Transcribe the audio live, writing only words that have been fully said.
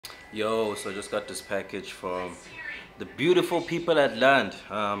Yo, so I just got this package from the beautiful people at Land.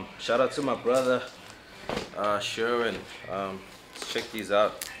 Shout out to my brother, Sherwin. Let's check these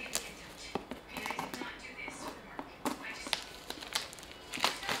out.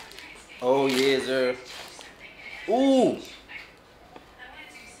 Oh yeah, sir. Ooh.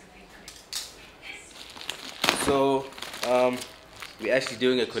 So, we're actually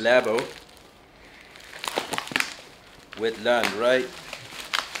doing a collabo with Land, right?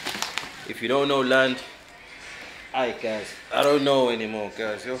 If you don't know Land, alright guys, I don't know anymore,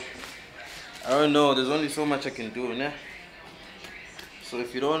 guys. Yo, I don't know. There's only so much I can do, nah. So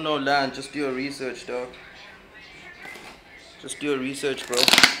if you don't know Land, just do your research, dog. Just do your research, bro.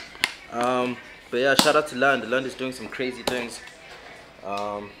 But yeah, shout out to Land. Land is doing some crazy things.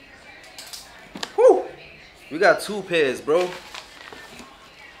 Whew, we got 2 pairs, bro.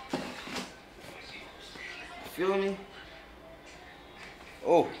 Feel me?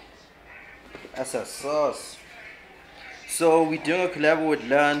 Oh, that's a sauce. So we're doing a collab with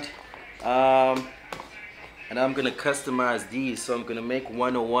Land, and I'm gonna customize these. So I'm gonna make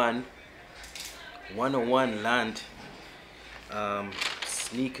 101 Land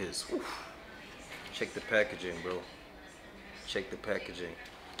sneakers. Whew. Check the packaging, bro. Check the packaging.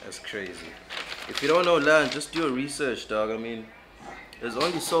 That's crazy. If you don't know Land, just do your research, dog. I mean, there's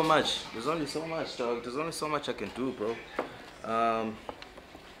only so much. There's only so much, dog. There's only so much I can do, bro.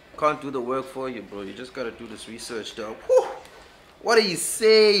 Can't do the work for you, bro. You just gotta do this research, dog. Whew. What do you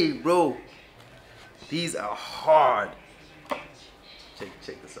say, bro? These are hard. Check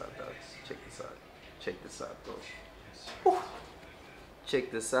this out, dog. Check this out. Check this out, bro. Whew. Check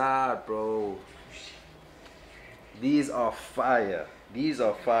this out, bro. These are fire. These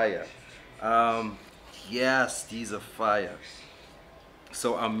are fire. Yes, these are fire.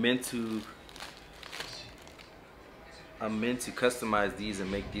 So I'm meant to customize these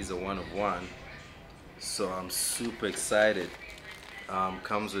and make these a 1 of 1. So I'm super excited.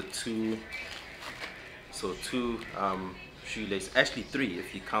 Comes with 2 shoelaces, actually 3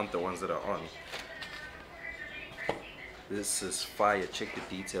 if you count the ones that are on. This is fire. Check the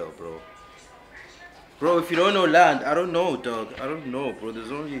detail, bro. Bro, if you don't know Land, I don't know, dog. I don't know, bro.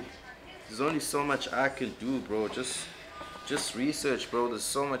 There's only so much I can do, bro. Just research, bro. There's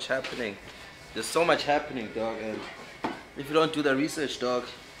so much happening. There's so much happening, dog. And if you don't do the research, dog,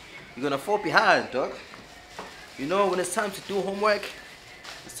 you're gonna fall behind, dog. You know, when it's time to do homework,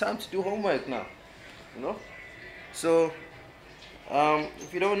 it's time to do homework now. You know? So,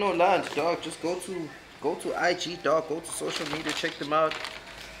 if you don't know Land, dog, just go to IG, dog. Go to social media, check them out.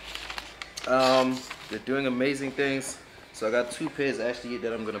 They're doing amazing things. So I got 2 pairs actually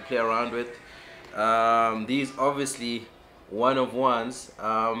that I'm gonna play around with. These obviously 1 of 1s.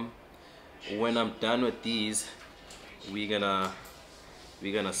 When I'm done with these, we're gonna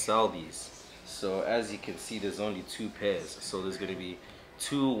sell these. So as you can see, there's only 2 pairs. So there's gonna be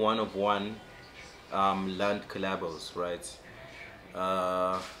 2 1 of 1 Land collabos, right?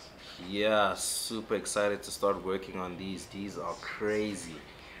 Yeah, super excited to start working on these. These are crazy.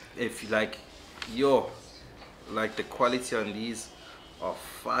 If you like, like the quality on these are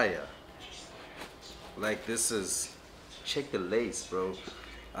fire. Like this is, check the lace, bro.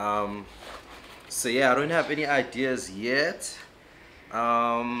 So yeah, I don't have any ideas yet.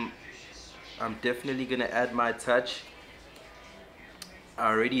 I'm definitely gonna add my touch. I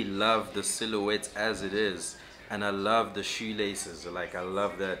already love the silhouette as it is, and I love the shoelaces. Like I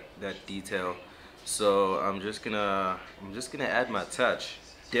love that detail. So I'm just gonna add my touch.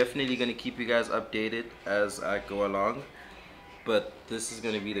 Definitely gonna keep you guys updated as I go along. But this is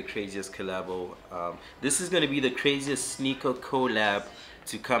gonna be the craziest collabo. This is gonna be the craziest sneaker collab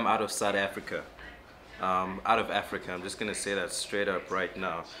to come out of South Africa. Out of Africa. I'm just gonna say that straight up right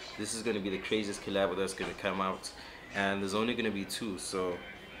now. This is gonna be the craziest collab that's gonna come out, and there's only gonna be 2. So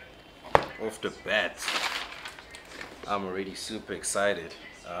off the bat, I'm already super excited.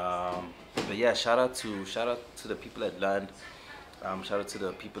 But yeah, shout out to the people at Land. Shout out to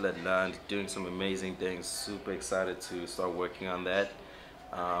the people at Land, doing some amazing things. Super excited to start working on that.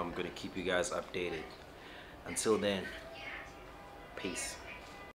 I'm gonna keep you guys updated. Until then, peace.